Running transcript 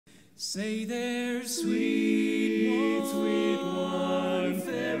Say there, sweet, sweet one,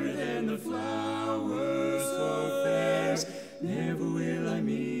 fairer than the flowers so fair. Never will I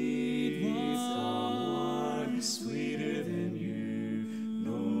meet someone sweeter than you,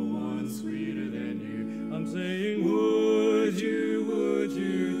 no one sweeter than you. I'm saying, would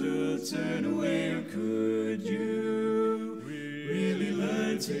you just turn away, or could you really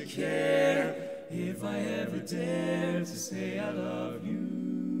learn to care if I ever dared to say I love you?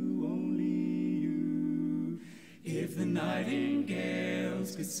 If the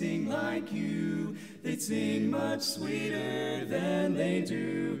nightingales could sing like you, they'd sing much sweeter than they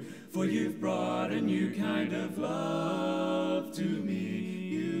do. For you've brought a new kind of love to me.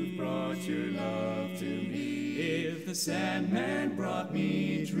 You've brought your love to me. If the Sandman brought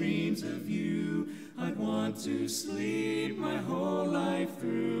me dreams of you, I'd want to sleep my whole life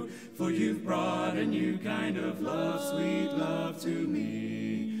through. For you've brought a new kind of love, sweet love to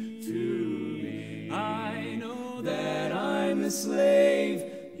me, to me. I know that I'm the slave,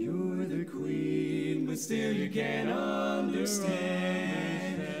 you're the queen, but still you can't understand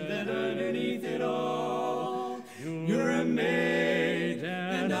that underneath it all, you're a maid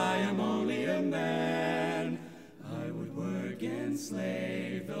and I am only a man. I would work and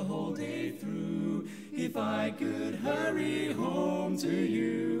slave the whole day through if I could hurry home to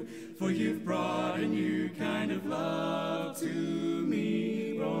you, for you've brought a new kind of love to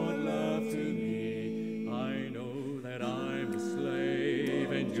me, brought love to me. I know that I'm a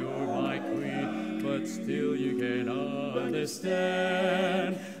slave and you're my queen, but still you can't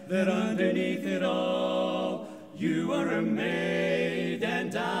understand that underneath it all, you are a maid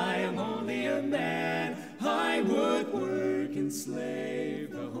and I am only a man. I would work and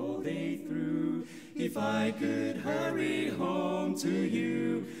slave the whole day through if I could hurry home to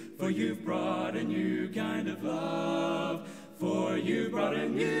you, for you've brought a new kind of love, for you brought a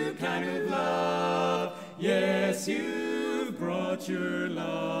new kind of love. Yes, you've brought your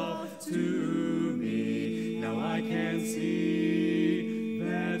love to me. Now I can see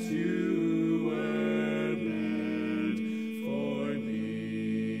that you were meant for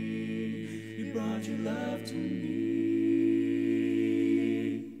me. You brought your love to me.